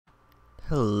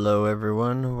Hello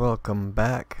everyone, welcome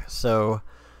back. So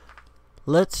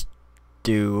let's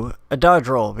do a dodge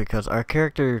roll because our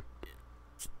character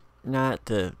is not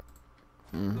the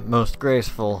most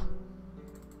graceful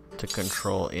to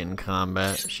control in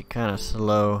combat. She's kind of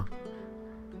slow,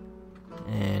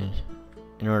 and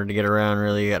in order to get around,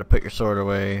 really, you got to put your sword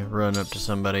away, run up to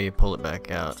somebody, pull it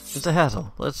back out. It's a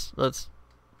hassle. Let's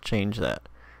change that.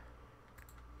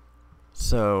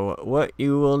 So what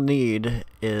you will need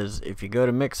is, if you go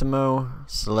to Mixamo,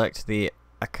 select the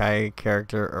Akai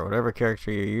character or whatever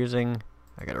character you're using.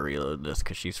 I gotta reload this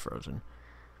because she's frozen.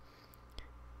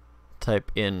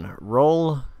 Type in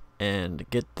roll and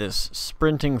get this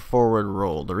sprinting forward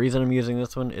roll. The reason I'm using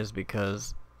this one is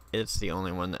because it's the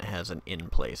only one that has an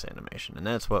in-place animation, and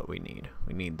that's what we need.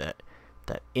 We need that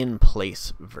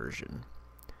in-place version.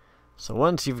 So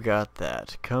once you've got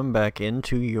that, come back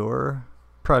into your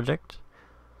project.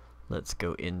 Let's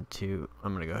go into,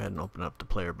 I'm going to go ahead and open up the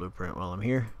player blueprint while I'm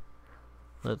here.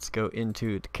 Let's go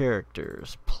into the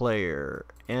characters, player,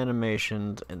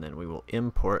 animations, and then we will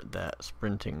import that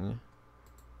sprinting.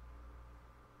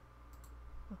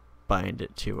 Bind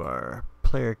it to our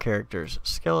player character's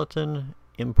skeleton,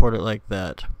 import it like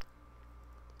that.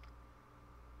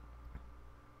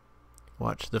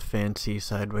 Watch the fancy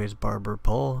sideways barber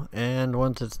pole, and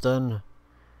once it's done,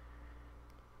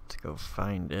 let's go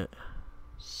find it.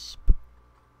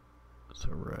 So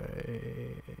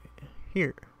right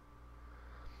here.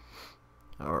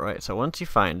 Alright, so once you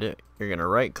find it, you're going to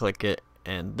right click it,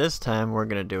 and this time we're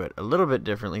going to do it a little bit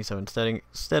differently. So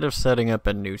instead of setting up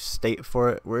a new state for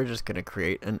it, we're just going to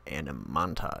create an anim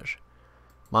montage.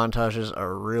 Montages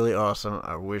are really awesome.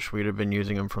 I wish we'd have been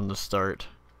using them from the start.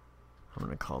 I'm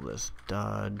going to call this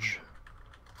dodge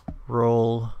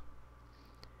roll.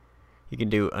 You can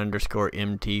do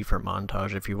 _MT for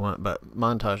montage if you want, but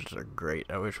montages are great.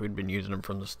 I wish we'd been using them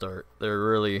from the start. They're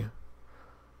really,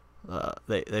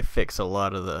 they fix a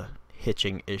lot of the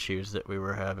hitching issues that we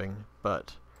were having,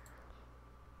 but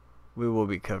we will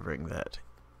be covering that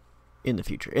in the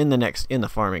future. In the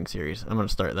farming series. I'm going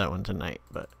to start that one tonight,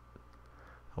 but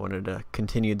I wanted to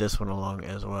continue this one along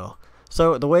as well.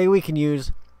 So the way we can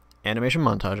use animation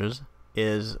montages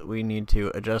is we need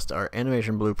to adjust our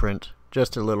animation blueprint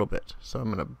just a little bit. So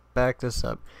I'm going to back this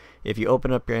up. If you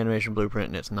open up your animation blueprint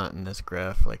and it's not in this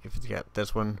graph, like if it's got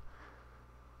this one,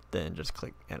 then just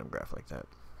click anim graph like that.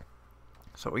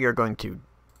 So we are going to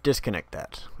disconnect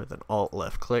that with an alt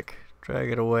left click,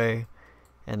 drag it away,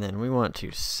 and then we want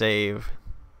to save,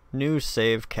 new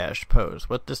save cached pose.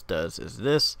 What this does is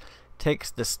this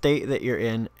takes the state that you're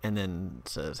in and then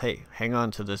says, hey, hang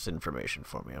on to this information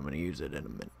for me. I'm going to use it in a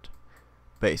minute,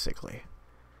 basically.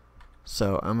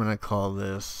 So I'm going to call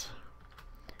this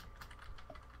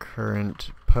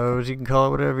current pose. You can call it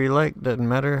whatever you like, doesn't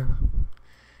matter.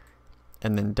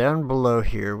 And then down below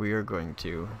here we are going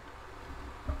to,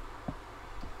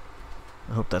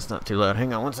 I hope that's not too loud.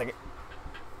 Hang on one second.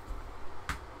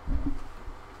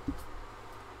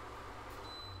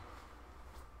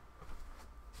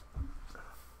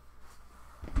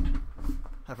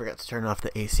 I forgot to turn off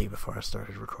the AC before I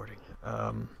started recording.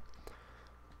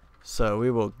 So we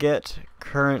will get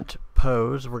current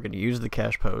pose. We're going to use the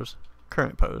cache pose,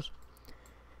 current pose.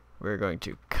 We're going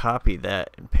to copy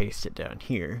that and paste it down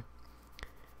here.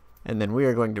 And then we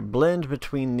are going to blend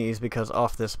between these because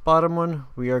off this bottom one,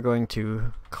 we are going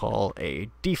to call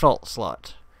a default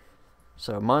slot.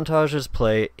 So montages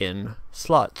play in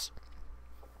slots.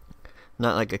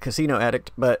 Not like a casino addict,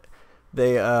 but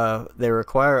they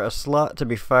require a slot to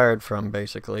be fired from,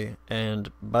 basically.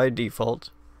 And by default,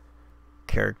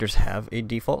 characters have a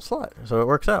default slot, so it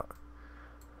works out.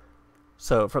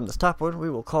 So from this top one, we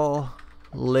will call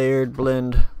layered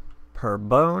blend per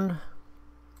bone,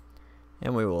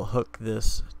 and we will hook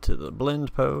this to the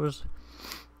blend pose.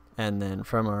 And then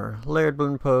from our layered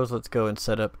blend pose, let's go and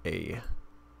set up a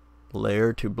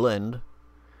layer to blend.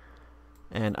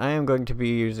 And I am going to be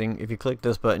using, if you click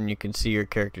this button, you can see your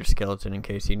character skeleton in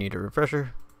case you need a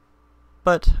refresher.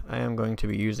 But I am going to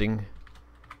be using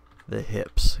the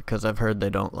hips because I've heard they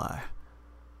don't lie.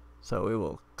 So we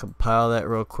will compile that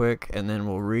real quick and then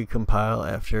we'll recompile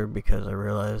after because I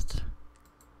realized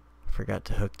I forgot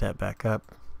to hook that back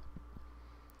up.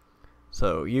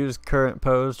 So use current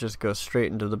pose, just go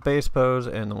straight into the base pose,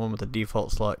 and the one with the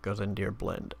default slot goes into your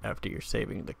blend after you're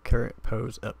saving the current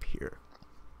pose up here.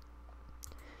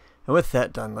 And with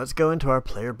that done, let's go into our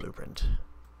player blueprint.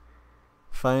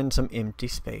 Find some empty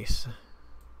space.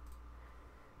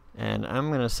 And I'm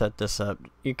going to set this up.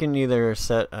 You can either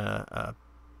set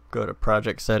go to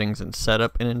project settings and set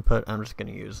up an input. I'm just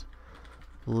going to use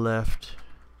left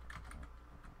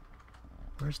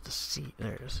Where's the C?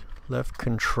 There it is. Left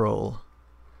control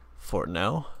for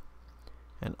now.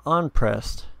 And on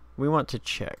pressed, we want to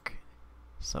check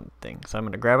something. So I'm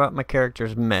going to grab out my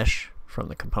character's mesh from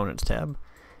the components tab.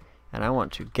 And I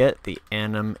want to get the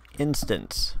anim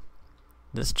instance.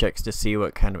 This checks to see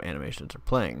what kind of animations are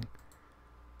playing.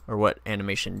 Or what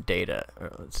animation data,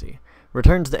 or let's see.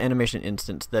 Returns the animation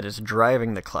instance that is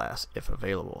driving the class, if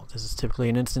available. This is typically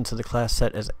an instance of the class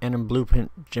set as anim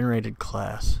blueprint generated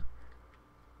class.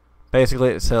 Basically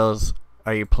it says,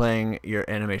 are you playing your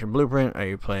animation blueprint, are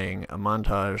you playing a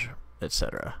montage,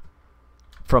 etc.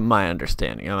 From my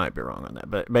understanding, I might be wrong on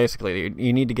that, but basically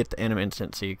you need to get the anim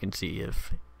instance so you can see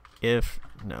if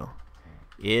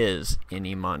is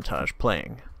any montage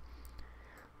playing.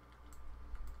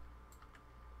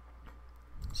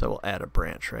 So we'll add a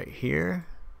branch right here,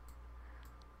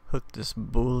 hook this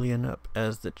boolean up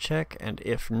as the check, and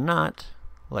if not,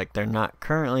 like they're not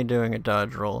currently doing a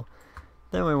dodge roll,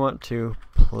 then we want to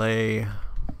play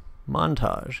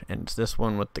montage, and it's this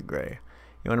one with the gray.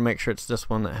 You want to make sure it's this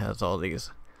one that has all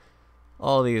these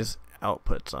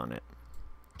outputs on it.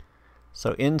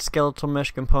 So in skeletal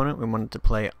mesh component, we want it to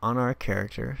play on our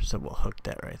character, so we'll hook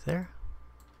that right there.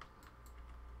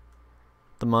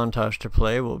 The montage to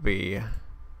play will be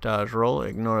dodge roll.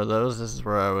 Ignore those. This is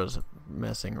where I was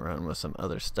messing around with some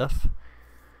other stuff.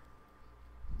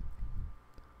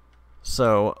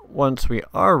 So once we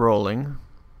are rolling,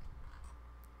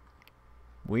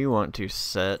 we want to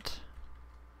set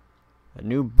a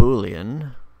new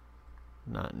boolean,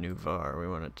 not new var. We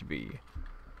want it to be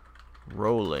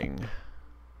rolling.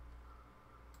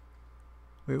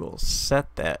 We will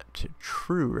set that to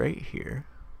true right here.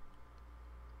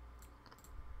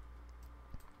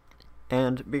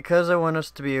 And because I want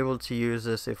us to be able to use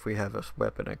this if we have a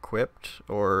weapon equipped,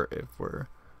 or if we're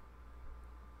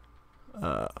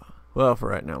well, for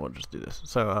right now we'll just do this.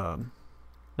 So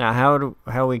now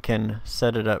how we can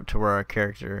set it up to where our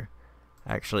character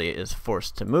actually is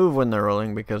forced to move when they're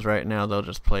rolling, because right now they'll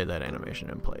just play that animation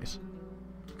in place.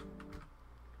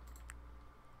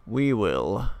 We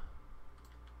will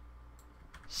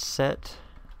set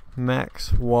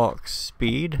max walk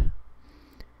speed,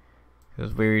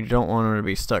 because we don't want them to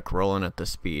be stuck rolling at the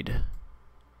speed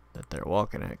that they're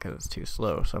walking at because it's too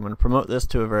slow. So I'm going to promote this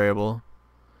to a variable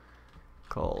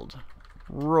called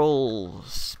roll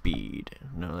speed.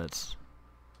 No,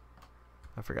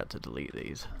 I forgot to delete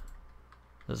these.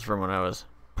 This is from when I was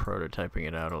prototyping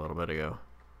it out a little bit ago.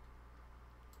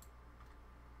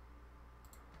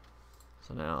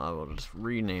 So now I will just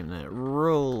rename that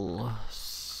roll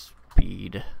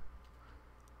speed.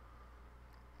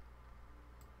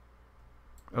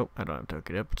 Oh, I don't have to hook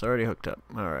it up. It's already hooked up.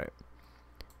 Alright.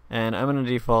 And I'm going to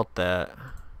default that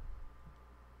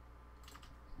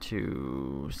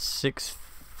to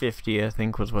 650, I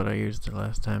think was what I used the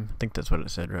last time. I think that's what it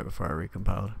said right before I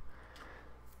recompiled.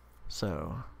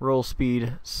 So, roll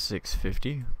speed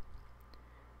 650.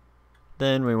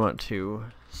 Then we want to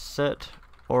set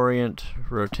orient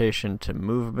rotation to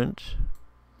movement,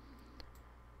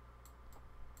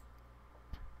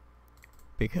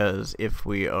 because if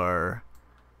we are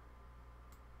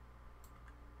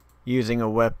using a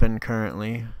weapon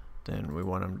currently, then we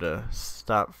want them to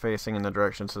stop facing in the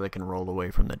direction so they can roll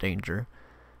away from the danger.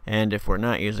 And if we're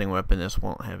not using a weapon, this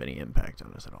won't have any impact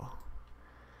on us at all.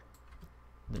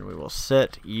 Then we will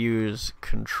set use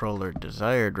controller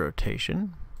desired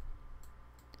rotation.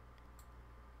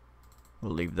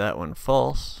 We'll leave that one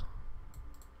false.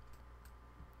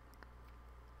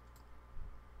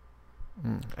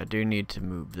 I do need to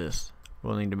move this.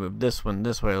 We'll need to move this one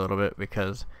this way a little bit,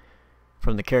 because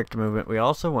from the character movement we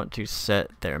also want to set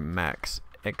their max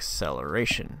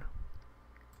acceleration,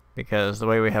 because the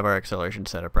way we have our acceleration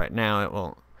set up right now, it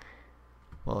won't,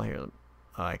 well, here, oh,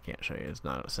 I can't show you, it's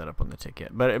not set up on the tick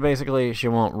yet, but basically she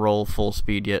won't roll full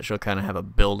speed yet. She'll kind of have a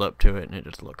build up to it and it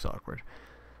just looks awkward.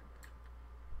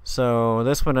 So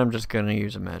this one I'm just going to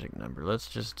use a magic number. Let's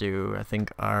just do, I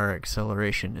think our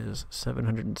acceleration is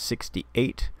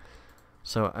 768,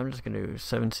 so I'm just going to do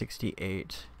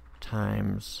 768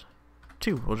 times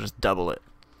 2. We'll just double it.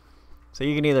 So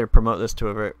you can either promote this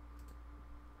to a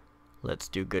let's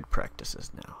do good practices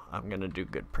now. I'm going to do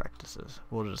good practices.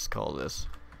 We'll just call this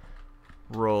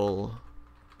roll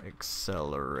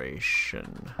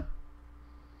acceleration.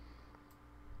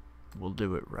 We'll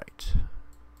do it right.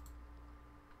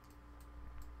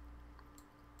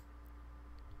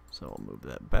 So I'll move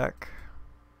that back.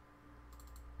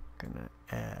 Gonna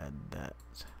add that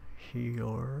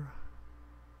here.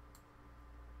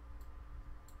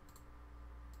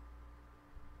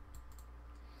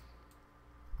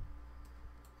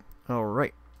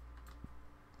 Alright.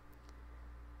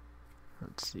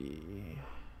 Let's see.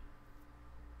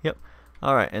 Yep.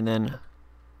 Alright, and then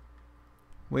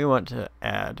we want to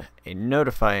add a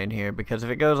notify in here, because if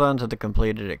it goes on to the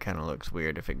completed, it kind of looks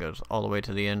weird if it goes all the way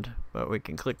to the end. But we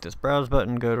can click this browse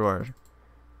button, go to our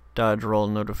dodge roll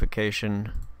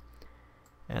notification,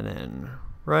 and then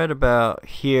right about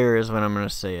here is when I'm going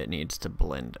to say it needs to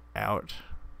blend out.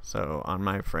 So on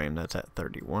my frame, that's at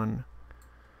 31.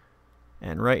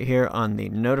 And right here on the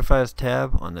notifies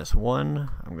tab on this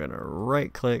one, I'm going to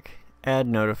right click, add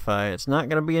notify. It's not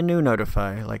going to be a new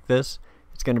notify like this.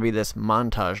 It's going to be this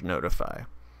montage notify.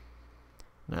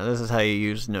 Now this is how you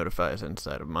use notifies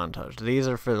inside of montage. These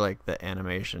are for like the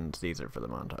animations, these are for the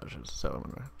montages. So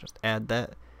I'm going to just add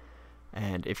that.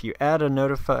 And if you add a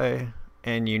notify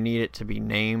and you need it to be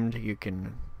named, you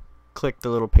can click the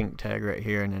little pink tag right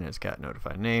here, and then it's got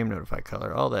notify name, notify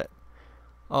color, all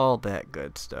that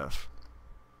good stuff.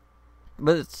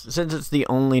 But since it's the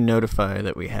only notify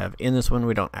that we have in this one,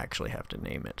 we don't actually have to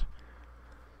name it.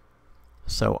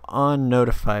 So on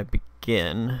notify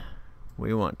begin,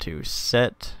 we want to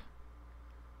set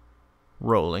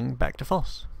rolling back to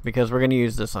false, because we're going to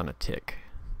use this on a tick.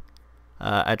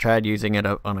 I tried using it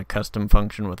on a custom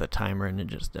function with a timer, and it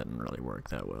just didn't really work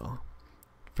that well.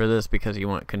 For this, because you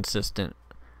want consistent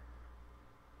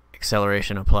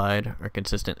acceleration applied, or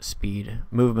consistent speed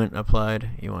movement applied,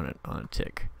 you want it on a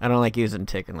tick. I don't like using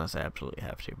tick unless I absolutely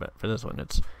have to, but for this one,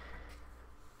 it's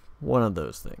one of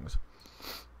those things.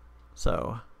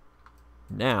 So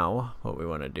now what we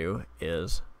want to do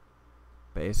is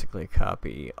basically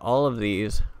copy all of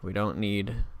these. We don't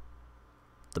need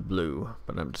the blue,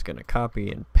 but I'm just going to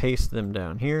copy and paste them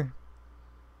down here.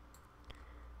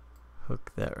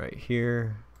 Hook that right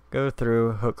here. Go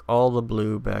through, hook all the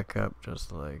blue back up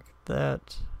just like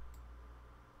that.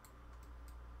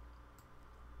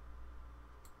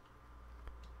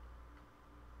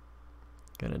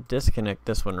 Gonna disconnect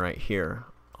this one right here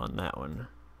on that one.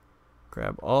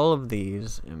 Grab all of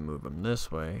these and move them this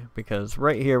way, because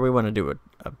right here we want to do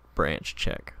a branch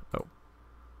check.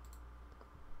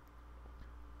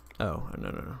 Oh,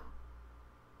 no.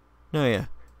 No, yeah.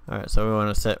 Alright, so we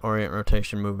want to set orient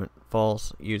rotation movement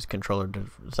false, use controller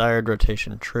desired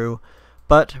rotation true,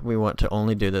 but we want to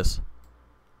only do this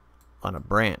on a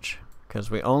branch, because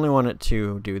we only want it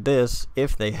to do this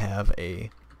if they have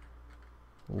a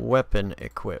weapon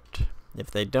equipped. If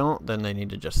they don't, then they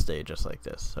need to just stay just like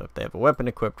this. So if they have a weapon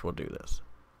equipped, we'll do this.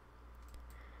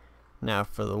 Now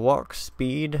for the walk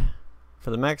speed, for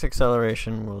the max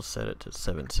acceleration, we'll set it to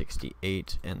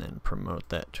 768 and then promote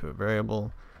that to a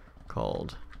variable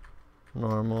called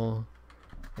normal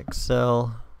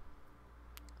excel.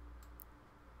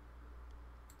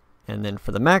 And then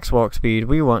for the max walk speed,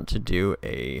 we want to do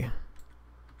a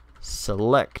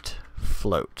select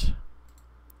float.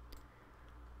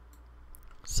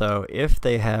 So if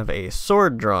they have a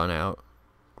sword drawn out,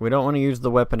 we don't want to use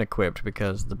the weapon equipped,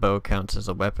 because the bow counts as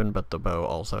a weapon, but the bow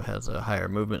also has a higher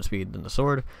movement speed than the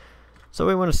sword. So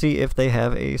we want to see if they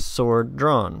have a sword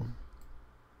drawn.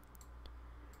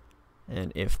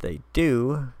 And if they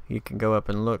do, you can go up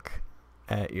and look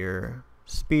at your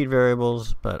speed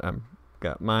variables, but I've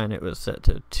got mine, it was set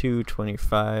to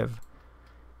 225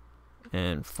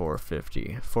 and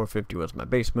 450. 450 was my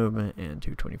base movement and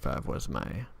 225 was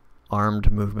my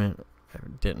armed movement. I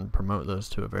didn't promote those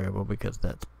to a variable because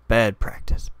that's bad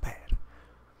practice. Bad.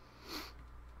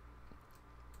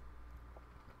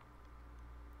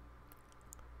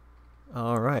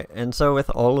 Alright, and so with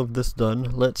all of this done,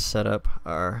 let's set up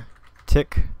our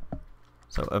tick.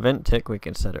 So event tick, we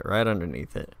can set it right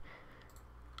underneath it.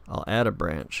 I'll add a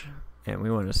branch, and we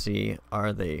want to see,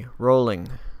 are they rolling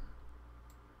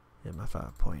in my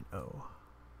 5.0?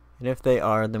 And if they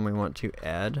are, then we want to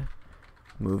add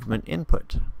movement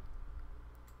input.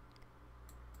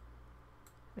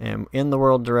 And in the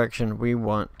world direction, we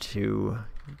want to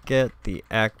get the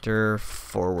actor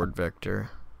forward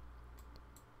vector.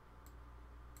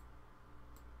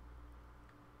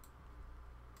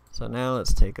 So now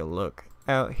let's take a look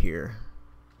out here.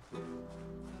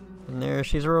 And there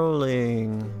she's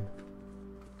rolling.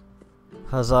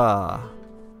 Huzzah!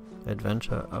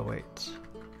 Adventure awaits.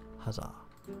 Huzzah.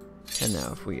 And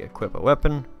now if we equip a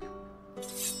weapon.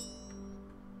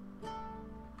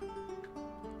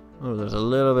 Oh, there's a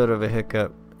little bit of a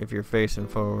hiccup if you're facing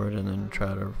forward and then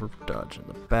try to dodge in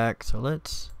the back. So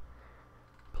let's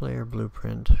player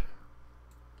blueprint.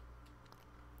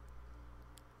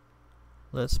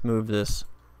 Let's move this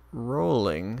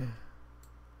rolling.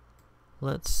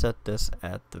 Let's set this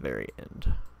at the very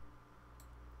end.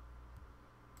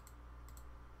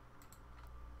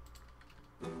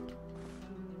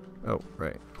 Oh,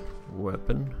 right.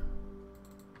 Weapon.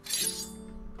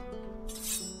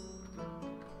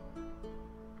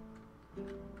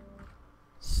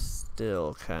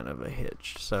 still kind of a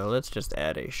hitch. So let's just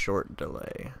add a short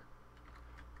delay.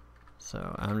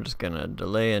 So I'm just gonna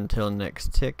delay until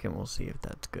next tick and we'll see if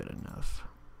that's good enough.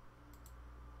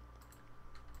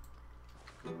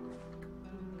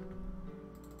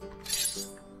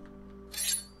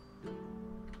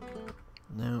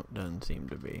 No, doesn't seem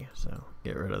to be. So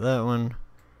get rid of that one.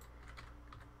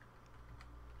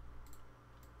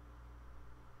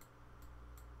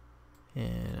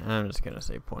 And I'm just gonna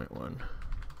say 0.1.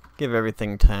 Give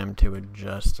everything time to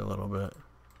adjust a little bit.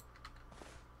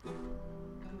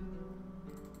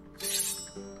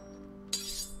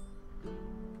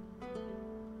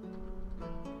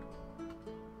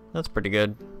 That's pretty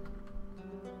good.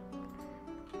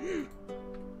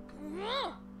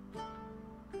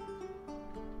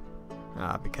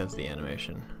 Ah, because the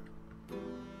animation.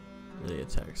 The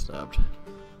attack stopped.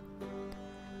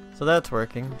 So that's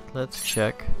working. Let's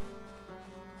check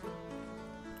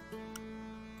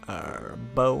our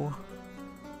bow.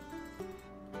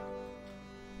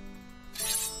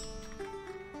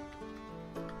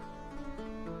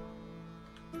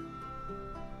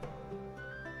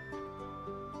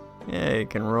 Yeah, you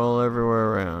can roll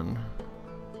everywhere around.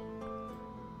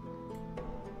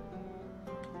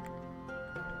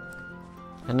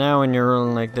 And now when you're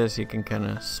rolling like this, you can kind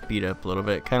of speed up a little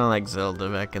bit, kind of like Zelda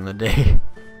back in the day.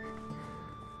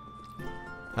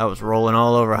 I was rolling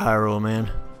all over Hyrule,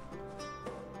 man.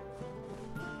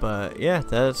 But yeah,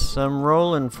 that's some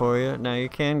rolling for you. Now you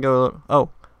can go... Oh,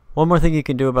 one more thing you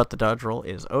can do about the dodge roll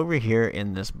is over here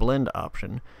in this blend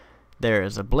option, there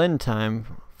is a blend time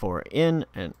for in,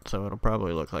 and so it'll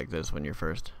probably look like this when you're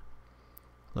first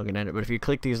looking at it. But if you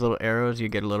click these little arrows, you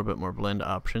get a little bit more blend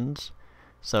options.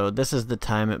 So this is the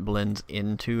time it blends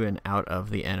into and out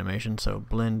of the animation. So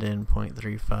blend in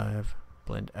 0.35,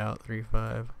 blend out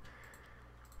 3.5.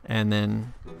 And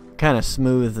then kind of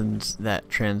smoothens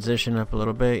that transition up a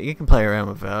little bit. You can play around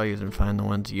with values and find the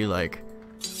ones you like,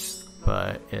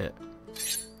 but it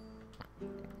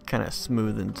kind of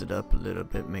smoothens it up a little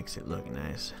bit, makes it look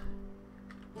nice.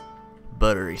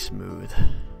 Buttery smooth.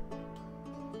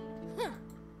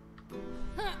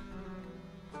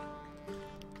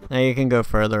 Now you can go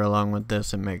further along with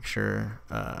this and make sure,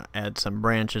 add some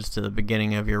branches to the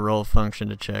beginning of your roll function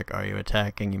to check, are you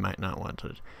attacking? You might not want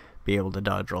to be able to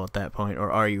dodge roll at that point,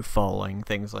 or are you falling,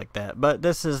 things like that. But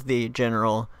this is the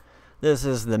general, this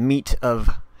is the meat of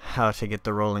how to get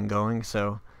the rolling going.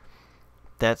 So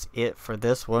that's it for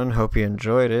this one. Hope you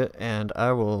enjoyed it, and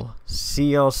I will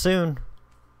see y'all soon.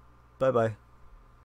 Bye bye.